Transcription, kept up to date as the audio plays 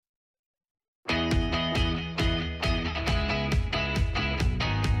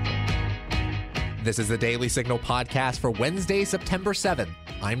This is the Daily Signal podcast for Wednesday, September 7th.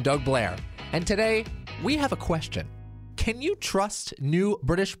 I'm Doug Blair, and today we have a question. Can you trust new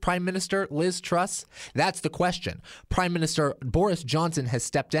British Prime Minister Liz Truss? That's the question. Prime Minister Boris Johnson has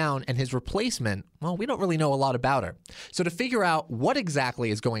stepped down, and his replacement, well, we don't really know a lot about her. So to figure out what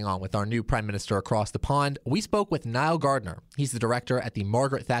exactly is going on with our new Prime Minister across the pond, we spoke with Nile Gardiner. He's the director at the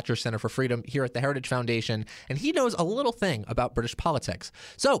Margaret Thatcher Center for Freedom here at the Heritage Foundation, and he knows a little thing about British politics.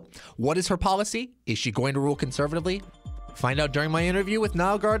 So what is her policy? Is she going to rule conservatively? Find out during my interview with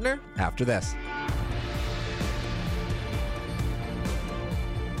Nile Gardiner after this.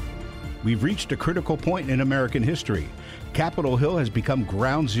 We've reached a critical point in American history. Capitol Hill has become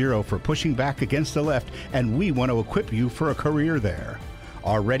ground zero for pushing back against the left, and we want to equip you for a career there.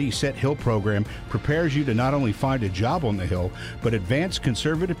 Our Ready, Set, Hill program prepares you to not only find a job on the Hill, but advance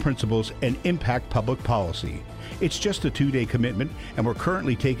conservative principles and impact public policy. It's just a 2-day commitment, and we're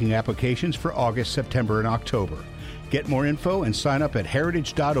currently taking applications for August, September, and October. Get more info and sign up at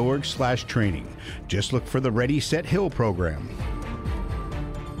heritage.org/training. Just look for the Ready, Set, Hill program.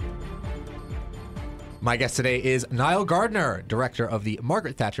 My guest today is Nile Gardiner, director of the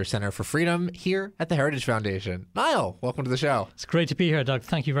Margaret Thatcher Center for Freedom here at the Heritage Foundation. Nile, welcome to the show. It's great to be here, Doug.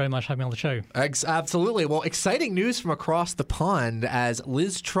 Thank you very much for having me on the show. Absolutely. Well, exciting news from across the pond as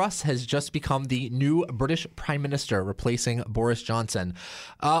Liz Truss has just become the new British Prime Minister, replacing Boris Johnson.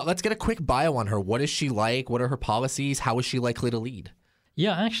 Let's get a quick bio on her. What is she like? What are her policies? How is she likely to lead?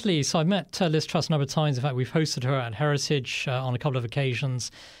 Yeah, actually, so I've met Liz Truss a number of times. In fact, we've hosted her at Heritage on a couple of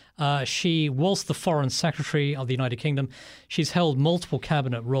occasions. She was the Foreign Secretary of the United Kingdom. She's held multiple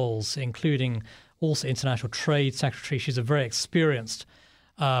cabinet roles, including also International Trade Secretary. She's a very experienced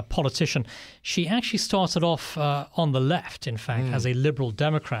politician. She actually started off on the left, in fact, as a Liberal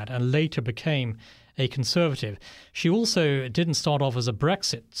Democrat and later became a Conservative. She also didn't start off as a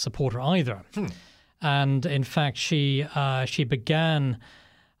Brexit supporter either. And in fact, she began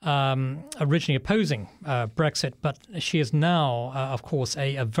originally opposing Brexit, but she is now, of course,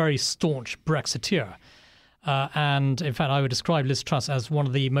 a very staunch Brexiteer. And in fact, I would describe Liz Truss as one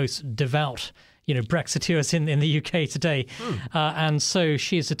of the most devout, Brexiteers in the UK today. And so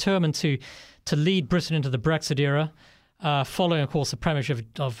she is determined to lead Britain into the Brexit era, following, of course, the premiership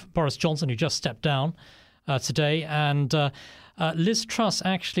of Boris Johnson, who just stepped down today. And Liz Truss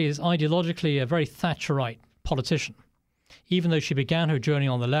actually is ideologically a very Thatcherite politician. Even though she began her journey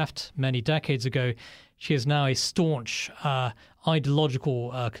on the left many decades ago, she is now a staunch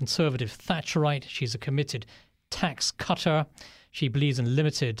ideological conservative Thatcherite. She's a committed tax cutter. She believes in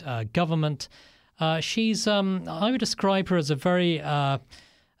limited government. She's I would describe her as a very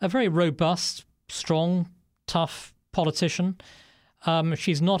robust, strong, tough politician.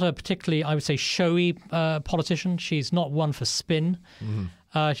 She's not a particularly, I would say, showy politician. She's not one for spin.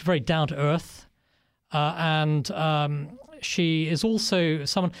 She's very down to earth. And she is also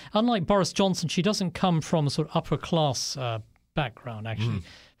someone, unlike Boris Johnson, she doesn't come from a sort of upper class background, actually. In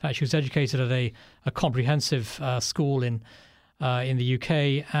fact, she was educated at a comprehensive school in the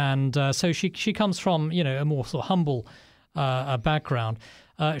UK. And so she comes from, a more sort of humble background.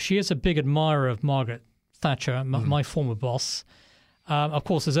 She is a big admirer of Margaret Thatcher, my former boss. Of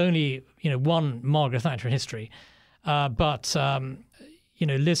course, there's only, one Margaret Thatcher in history. But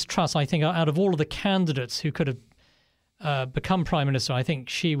Liz Truss, I think, out of all of the candidates who could have become Prime Minister, I think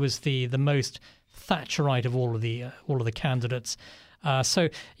she was the most Thatcherite of all of the candidates. So,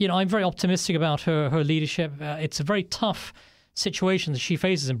 I'm very optimistic about her leadership. It's a very tough situation that she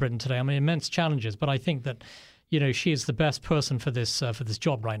faces in Britain today. I mean, immense challenges, but I think that she is the best person for this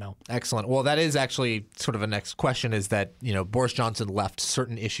job right now. Excellent. Well, that is actually sort of a next question is that, Boris Johnson left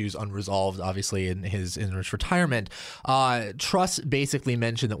certain issues unresolved, obviously, in his retirement. Truss basically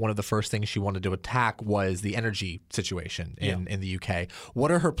mentioned that one of the first things she wanted to attack was the energy situation in the UK.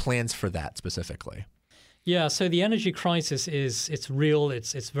 What are her plans for that specifically? Yeah, so the energy crisis it's real.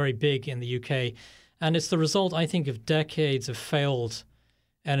 It's very big in the UK. And it's the result, I think, of decades of failed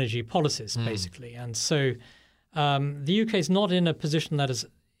energy policies, basically. And so the UK is not in a position that is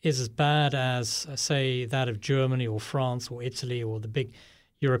as bad as, say, that of Germany or France or Italy or the big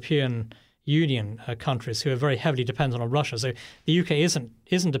European Union countries who are very heavily dependent on Russia. So the UK isn't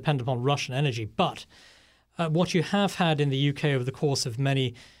dependent on Russian energy. But what you have had in the UK over the course of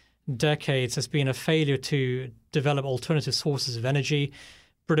many decades has been a failure to develop alternative sources of energy.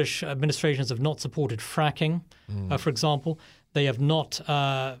 British administrations have not supported fracking, for example. They have not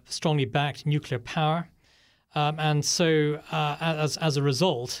strongly backed nuclear power. And so as a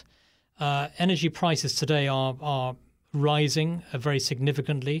result, energy prices today are rising very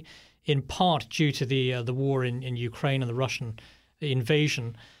significantly, in part due to the war in Ukraine and the Russian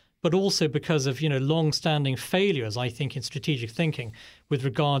invasion but also because of long-standing failures, I think, in strategic thinking with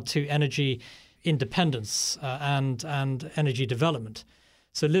regard to energy independence and energy development.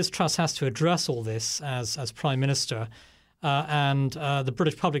 So Liz Truss has to address all this as Prime Minister, and the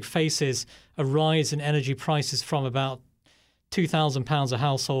British public faces a rise in energy prices from about £2,000 a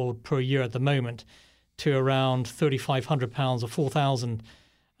household per year at the moment to around £3,500 or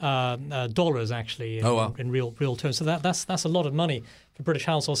 $4,000 actually in real terms. So that's a lot of money for British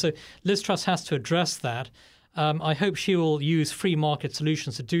households. So Liz Truss has to address that. I hope she will use free market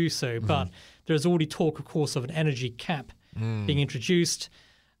solutions to do so. But there's already talk, of course, of an energy cap being introduced.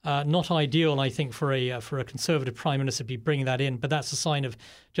 Not ideal, I think, for a Conservative Prime Minister to be bringing that in. But that's a sign of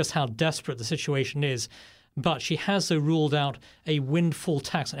just how desperate the situation is. But she has ruled out a windfall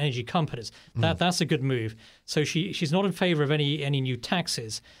tax on energy companies. That's a good move. So she's not in favour of any new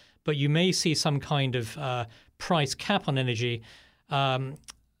taxes, but you may see some kind of price cap on energy, and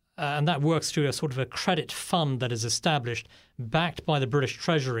that works through a sort of a credit fund that is established, backed by the British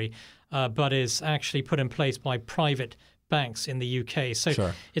Treasury, but is actually put in place by private banks in the UK.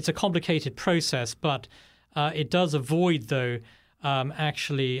 So It's a complicated process, but it does avoid, though,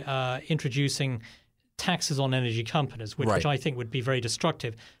 actually introducing taxes on energy companies, which I think would be very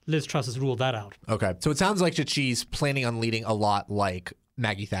destructive. Liz Truss has ruled that out. Okay. So it sounds like that she's planning on leading a lot like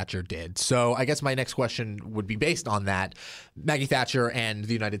Maggie Thatcher did. So I guess my next question would be based on that. Maggie Thatcher and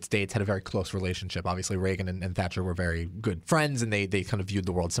the United States had a very close relationship. Obviously, Reagan and Thatcher were very good friends, and they kind of viewed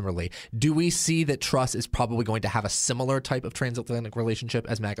the world similarly. Do we see that Truss is probably going to have a similar type of transatlantic relationship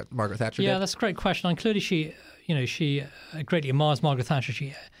as Margaret Thatcher did? Yeah, that's a great question. And clearly she greatly admires Margaret Thatcher.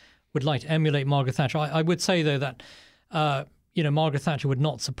 She would like to emulate Margaret Thatcher. I would say, though, that Margaret Thatcher would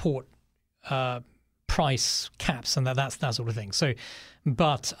not support price caps and that sort of thing. So,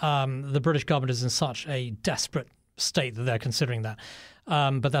 but the British government is in such a desperate state that they're considering that.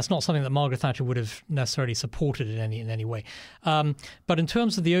 But that's not something that Margaret Thatcher would have necessarily supported in any way. But in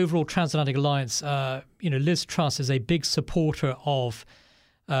terms of the overall transatlantic alliance, Liz Truss is a big supporter of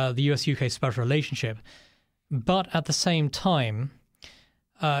the US-UK special relationship. But at the same time,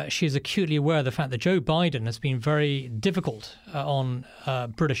 she is acutely aware of the fact that Joe Biden has been very difficult on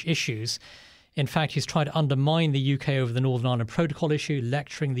British issues. In fact, he's tried to undermine the UK over the Northern Ireland Protocol issue,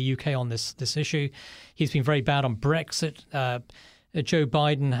 lecturing the UK on this issue. He's been very bad on Brexit. Joe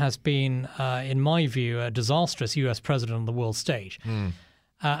Biden has been, in my view, a disastrous US president on the world stage.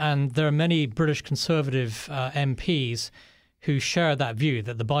 And there are many British Conservative MPs who share that view,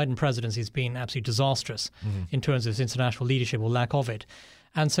 that the Biden presidency has been absolutely disastrous in terms of its international leadership or lack of it.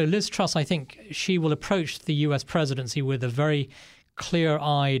 And so Liz Truss, I think she will approach the US presidency with a very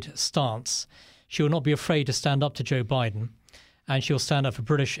clear-eyed stance. She will not be afraid to stand up to Joe Biden, and she'll stand up for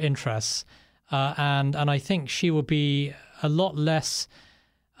British interests. And I think she will be a lot less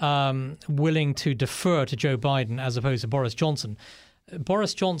willing to defer to Joe Biden as opposed to Boris Johnson.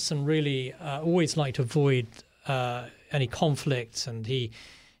 Boris Johnson really always liked to avoid any conflicts, and he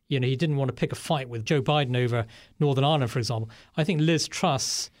didn't want to pick a fight with Joe Biden over Northern Ireland, for example. I think Liz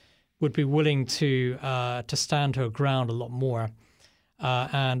Truss would be willing to stand her ground a lot more.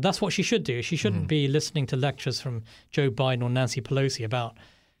 And that's what she should do. She shouldn't be listening to lectures from Joe Biden or Nancy Pelosi about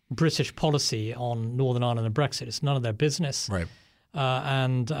British policy on Northern Ireland and Brexit. It's none of their business. Right.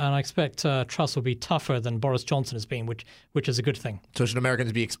 And I expect Truss will be tougher than Boris Johnson has been, which is a good thing. So should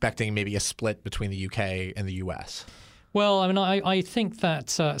Americans be expecting maybe a split between the UK and the US? Well, I mean, I think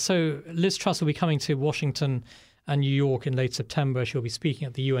that so Liz Truss will be coming to Washington and New York in late September. She'll be speaking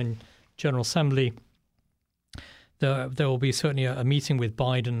at the UN General Assembly. There will be certainly a meeting with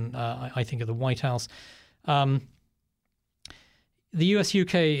Biden, I think, at the White House. The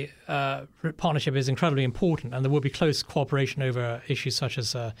US-UK partnership is incredibly important, and there will be close cooperation over issues such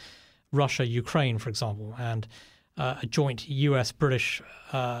as Russia-Ukraine, for example, and a joint US-British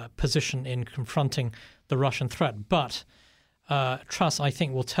position in confronting the Russian threat. But Truss, I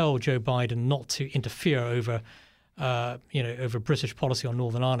think, will tell Joe Biden not to interfere over British policy on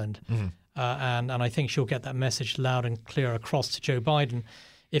Northern Ireland. And I think she'll get that message loud and clear across to Joe Biden.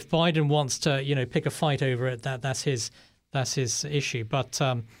 If Biden wants to, pick a fight over it, that's his issue. But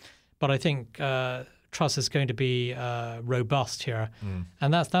I think Truss is going to be robust here,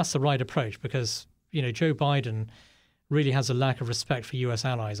 and that's the right approach, because Joe Biden really has a lack of respect for U.S.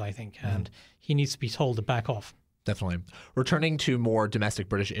 allies, I think, and he needs to be told to back off. Definitely. Returning to more domestic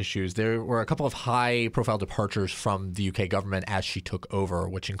British issues, there were a couple of high-profile departures from the UK government as she took over,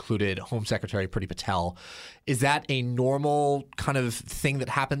 which included Home Secretary Priti Patel. Is that a normal kind of thing that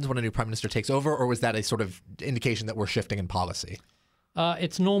happens when a new prime minister takes over, or was that a sort of indication that we're shifting in policy?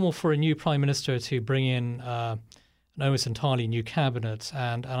 It's normal for a new prime minister to bring in an almost entirely new cabinet,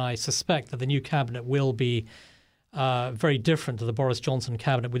 and I suspect that the new cabinet will be very different to the Boris Johnson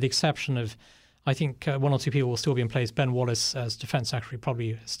cabinet, with the exception of, I think, one or two people will still be in place. Ben Wallace as Defence Secretary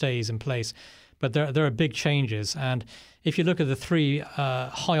probably stays in place. But there are big changes. And if you look at the three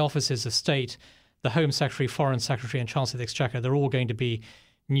high offices of state, the Home Secretary, Foreign Secretary, and Chancellor of the Exchequer, they're all going to be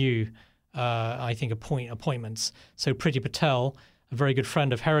new, I think, appointments. So Priti Patel, a very good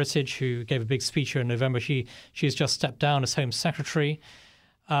friend of Heritage, who gave a big speech here in November, she has just stepped down as Home Secretary.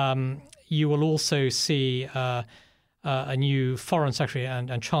 You will also see a new Foreign Secretary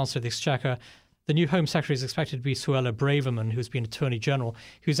and Chancellor of the Exchequer. The new Home Secretary is expected to be Suella Braverman, who's been Attorney General,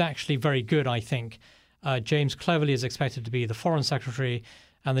 who's actually very good, I think. James Cleverly is expected to be the Foreign Secretary,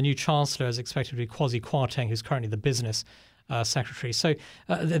 and the new Chancellor is expected to be Kwasi Kwarteng, who's currently the Business Secretary. So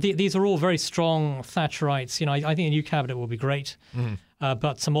these are all very strong Thatcherites. I think the new cabinet will be great,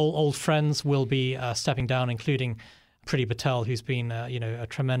 but some old friends will be stepping down, including Priti Patel, who's been a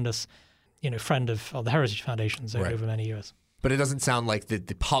tremendous friend of the Heritage Foundations over many years. But it doesn't sound like the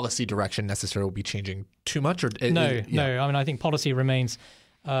policy direction necessarily will be changing too much. No. I mean, I think policy remains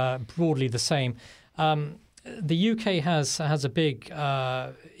broadly the same. The UK has a big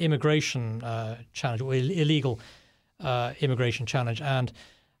immigration challenge, or illegal immigration challenge, and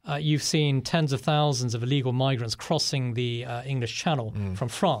you've seen tens of thousands of illegal migrants crossing the English Channel from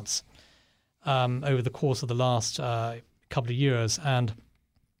France over the course of the last couple of years, and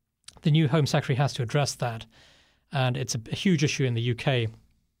the new Home Secretary has to address that. And it's a huge issue in the UK.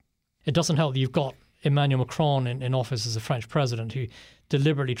 It doesn't help that you've got Emmanuel Macron in office as a French president who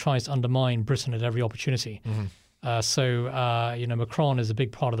deliberately tries to undermine Britain at every opportunity. So Macron is a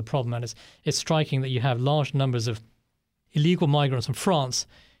big part of the problem. And it's striking that you have large numbers of illegal migrants from France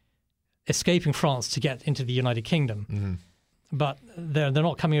escaping France to get into the United Kingdom. But they're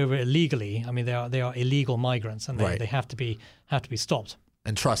not coming over illegally. I mean, they are illegal migrants, and they have to be stopped.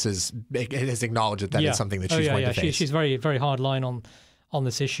 And Truss has acknowledged that it's something that she's going to face. She's very, very hard line on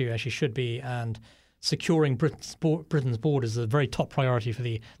this issue, as she should be, and securing Britain's borders is a very top priority for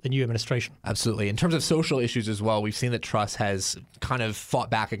the new administration. Absolutely. In terms of social issues as well, we've seen that Truss has kind of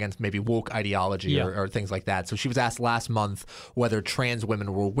fought back against maybe woke ideology or things like that. So she was asked last month whether trans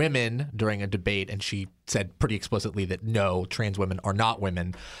women were women during a debate, and she said pretty explicitly that no, trans women are not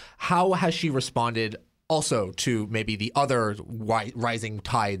women. How has she responded also to maybe the other rising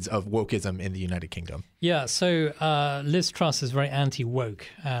tides of wokeism in the United Kingdom? Yeah, so Liz Truss is very anti-woke,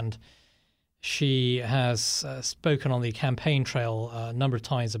 and she has spoken on the campaign trail a number of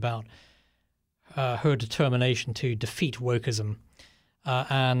times about her determination to defeat wokeism.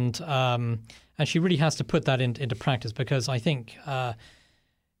 And she really has to put that into practice, because I think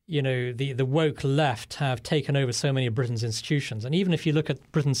the woke left have taken over so many of Britain's institutions. And even if you look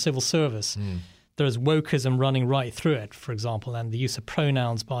at Britain's civil service, there's wokeism running right through it, for example, and the use of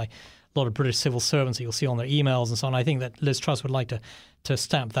pronouns by a lot of British civil servants that you'll see on their emails and so on. I think that Liz Truss would like to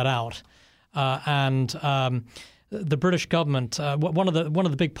stamp that out. The British government, one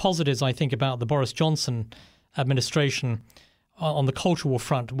of the big positives, I think, about the Boris Johnson administration on the cultural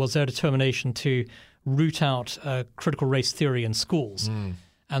front was their determination to root out critical race theory in schools.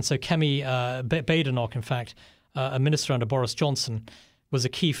 And so Kemi Badenoch, in fact, a minister under Boris Johnson, was a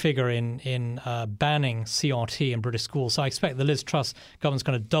key figure in banning CRT in British schools. So I expect the Liz Truss government's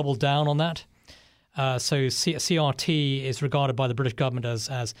going to double down on that. So CRT is regarded by the British government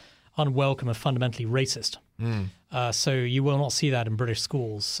as unwelcome and fundamentally racist. So you will not see that in British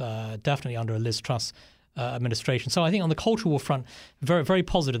schools, definitely under a Liz Truss administration. So I think on the cultural front, very, very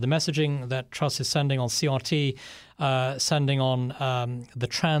positive. The messaging that Truss is sending on CRT, sending on the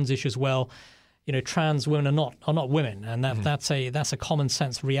trans issue as well. Trans women are not women, and that's a common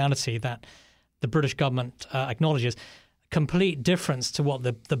sense reality that the British government acknowledges. Complete difference to what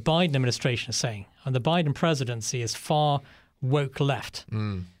the Biden administration is saying, and the Biden presidency is far woke left.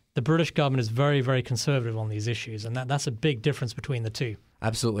 The British government is very, very conservative on these issues, and that's a big difference between the two.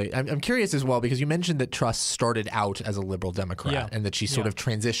 Absolutely. I'm curious as well, because you mentioned that Truss started out as a liberal Democrat and that she sort of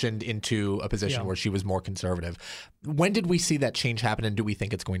transitioned into a position where she was more conservative. When did we see that change happen, and do we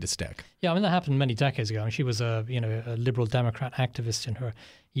think it's going to stick? Yeah, I mean, that happened many decades ago. I mean, she was a liberal Democrat activist in her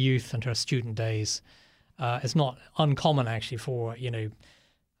youth and her student days. It's not uncommon, actually, for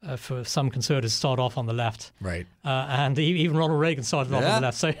some conservatives to start off on the left, right? And even Ronald Reagan started off on the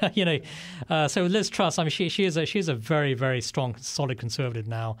left. So so Liz Truss, I mean, she is a very, very strong, solid conservative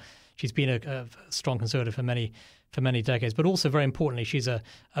now. She's been a strong conservative for many decades, but also very importantly, she's a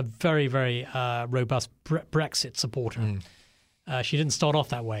very, very robust Brexit supporter. She didn't start off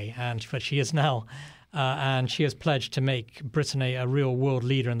that way, but she is now and she has pledged to make Britain a real world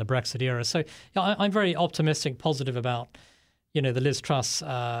leader in the Brexit era. So I'm very optimistic, positive about the Liz Truss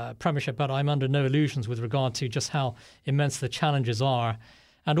premiership, but I'm under no illusions with regard to just how immense the challenges are.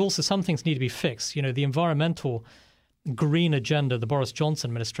 And also some things need to be fixed. The environmental green agenda of the Boris Johnson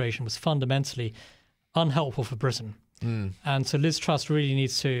administration was fundamentally unhelpful for Britain. And so Liz Truss really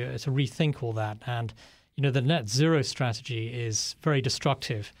needs to rethink all that. And, the net zero strategy is very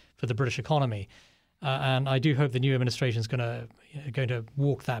destructive for the British economy. And I do hope the new administration is going to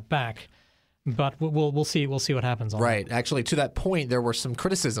walk that back. But we'll see what happens. Right. Actually, to that point, there were some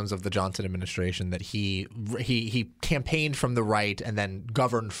criticisms of the Johnson administration that he campaigned from the right and then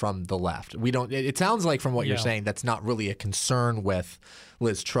governed from the left. It sounds like from what you're saying, that's not really a concern with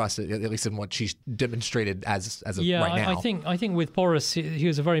Liz Truss, at least in what she's demonstrated as of right now. I think with Boris, he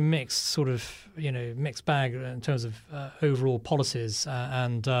was a very mixed sort of mixed bag in terms of overall policies,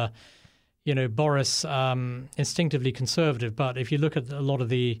 and Boris instinctively conservative, but if you look at a lot of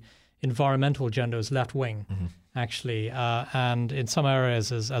the environmental agenda is left wing, actually, and in some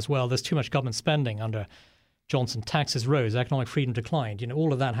areas as well, there's too much government spending under Johnson. Taxes rose, economic freedom declined.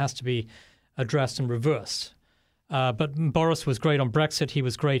 All of that has to be addressed and reversed. But Boris was great on Brexit. He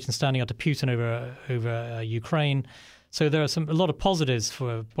was great in standing up to Putin over Ukraine. So there are a lot of positives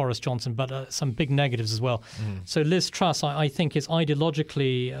for Boris Johnson, but some big negatives as well. So Liz Truss, I think, is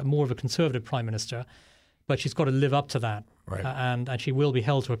ideologically more of a conservative prime minister, but she's got to live up to that. Right. And she will be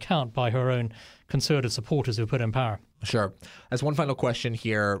held to account by her own conservative supporters who put her in power. Sure. As one final question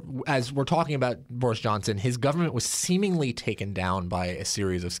here, as we're talking about Boris Johnson, his government was seemingly taken down by a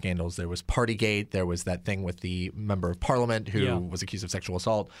series of scandals. There was Partygate. There was that thing with the member of parliament who was accused of sexual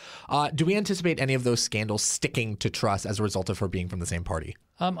assault. Do we anticipate any of those scandals sticking to Truss as a result of her being from the same party?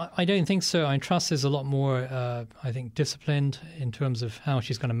 I don't think so. I mean, Truss is a lot more, I think, disciplined in terms of how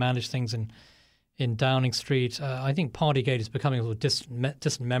she's going to manage things in Downing Street. I think Partygate is becoming a little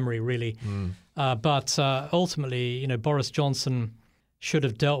distant memory, really. But ultimately, Boris Johnson should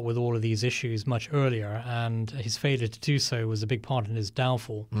have dealt with all of these issues much earlier, and his failure to do so was a big part in his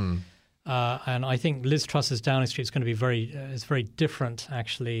downfall. And I think Liz Truss's Downing Street is going to be very different,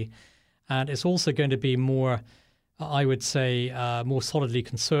 actually. And it's also going to be more, I would say, more solidly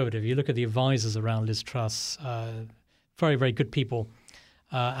conservative. You look at the advisors around Liz Truss, very, very good people.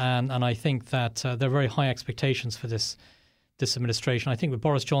 And I think that there are very high expectations for this administration. I think with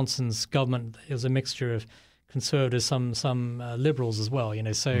Boris Johnson's government, it was a mixture of conservatives, some liberals as well.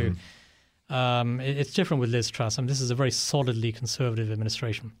 So it's different with Liz Truss. I mean, this is a very solidly conservative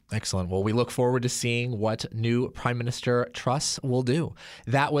administration. Excellent. Well, we look forward to seeing what new Prime Minister Truss will do.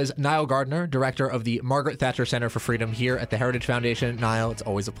 That was Nile Gardiner, director of the Margaret Thatcher Center for Freedom here at the Heritage Foundation. Nile, it's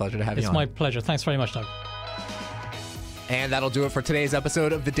always a pleasure to have you on. It's my pleasure. Thanks very much, Doug. And that'll do it for today's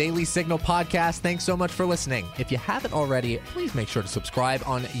episode of the Daily Signal podcast. Thanks so much for listening. If you haven't already, please make sure to subscribe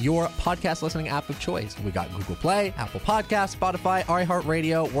on your podcast listening app of choice. We got Google Play, Apple Podcasts, Spotify,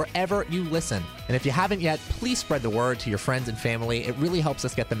 iHeartRadio, wherever you listen. And if you haven't yet, please spread the word to your friends and family. It really helps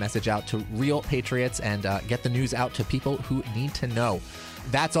us get the message out to real patriots and get the news out to people who need to know.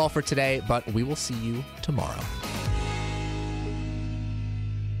 That's all for today, but we will see you tomorrow.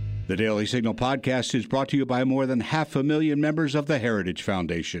 The Daily Signal podcast is brought to you by more than 500,000 members of the Heritage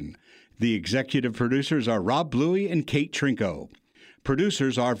Foundation. The executive producers are Rob Bluey and Kate Trinko.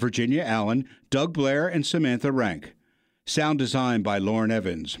 Producers are Virginia Allen, Doug Blair, and Samantha Rank. Sound design by Lauren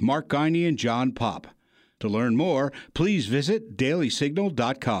Evans, Mark Guiney, and John Popp. To learn more, please visit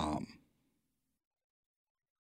dailysignal.com.